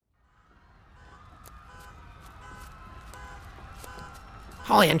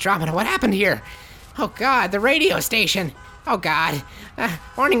Holy Andromeda, what happened here? Oh God, the radio station. Oh God.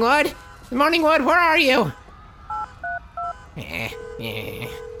 Morningwood? Morningwood, where are you?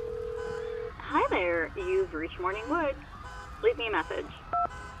 Hi there, you've reached Morningwood. Leave me a message.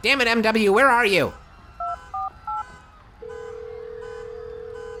 Damn it, MW, where are you?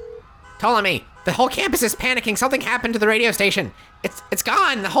 Ptolemy, the whole campus is panicking. Something happened to the radio station. It's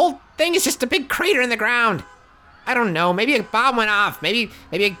gone. The whole thing is just a big crater in the ground. I don't know, maybe a bomb went off, maybe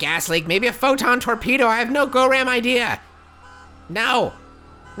a gas leak, maybe a photon torpedo. I have no go-ram idea. No,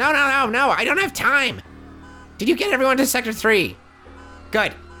 I don't have time. Did you get everyone to Sector 3?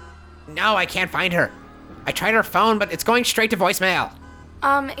 Good. No, I can't find her. I tried her phone, but it's going straight to voicemail.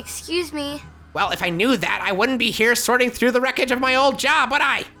 Excuse me. Well, if I knew that, I wouldn't be here sorting through the wreckage of my old job, would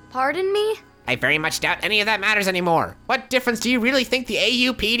I? Pardon me? I very much doubt any of that matters anymore. What difference do you really think the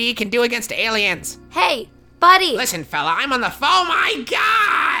AUPD can do against aliens? Hey, buddy! Listen, fella, I'm on the phone. Oh my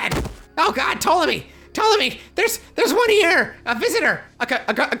God! Oh God, Ptolemy, there's one here, a visitor,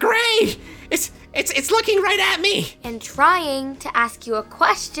 a grade. It's looking right at me. And trying to ask you a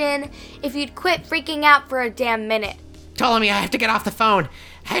question if you'd quit freaking out for a damn minute. Ptolemy, I have to get off the phone.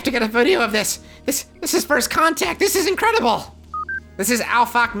 I have to get a video of this. This is first contact. This is incredible. This is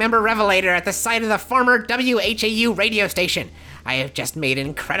Alpha member Revelator at the site of the former WHAU radio station. I have just made an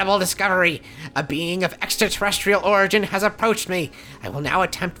incredible discovery. A being of extraterrestrial origin has approached me. I will now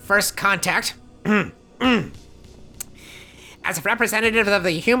attempt first contact. As a representative of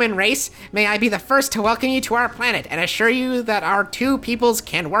the human race, may I be the first to welcome you to our planet and assure you that our two peoples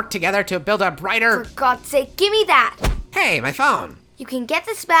can work together to build a brighter... For God's sake, give me that! Hey, my phone. You can get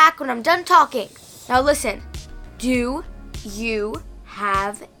this back when I'm done talking. Now listen, do you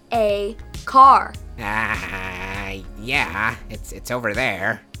have a car? Yeah, it's over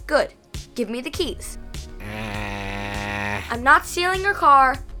there. Good. Give me the keys. I'm not stealing your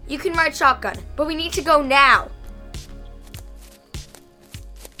car. You can ride shotgun, but we need to go now.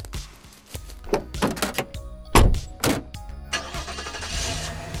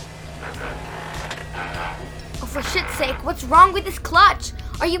 Oh, for shit's sake, what's wrong with this clutch?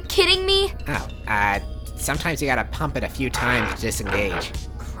 Are you kidding me? Sometimes you gotta pump it a few times to disengage.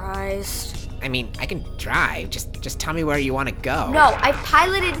 Christ. I mean, I can drive. Just tell me where you want to go. No, I've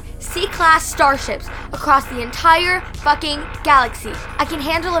piloted C-class starships across the entire fucking galaxy. I can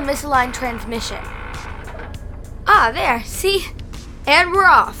handle a misaligned transmission. Ah, there, see? And we're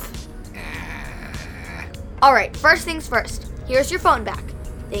off. Alright, first things first. Here's your phone back.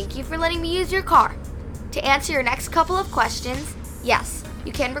 Thank you for letting me use your car. To answer your next couple of questions, yes,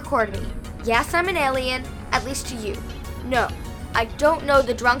 you can record me. Yes, I'm an alien, at least to you. No, I don't know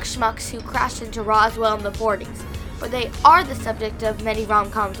the drunk schmucks who crashed into Roswell in the 40s, but they are the subject of many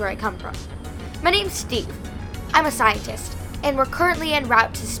rom-coms where I come from. My name's Steve. I'm a scientist, and we're currently en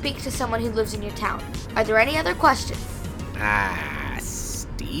route to speak to someone who lives in your town. Are there any other questions?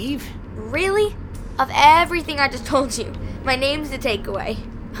 Steve? Really? Of everything I just told you, my name's the takeaway.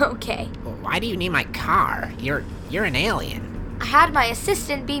 Okay. Well, why do you need my car? You're an alien. I had my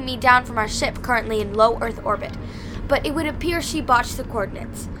assistant beam me down from our ship currently in low Earth orbit, but it would appear she botched the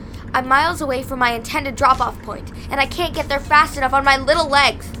coordinates. I'm miles away from my intended drop-off point, and I can't get there fast enough on my little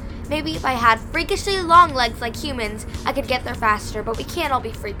legs. Maybe if I had freakishly long legs like humans, I could get there faster, but we can't all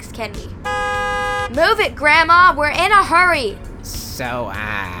be freaks, can we? Move it, Grandma! We're in a hurry! So,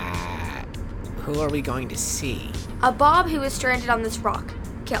 who are we going to see? A Bob who is stranded on this rock.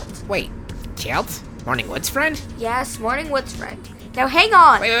 Kilt. Wait, Kilt? Morningwood's friend? Yes, Morningwood's friend. Now hang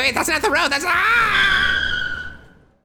on! Wait, that's not the road, that's...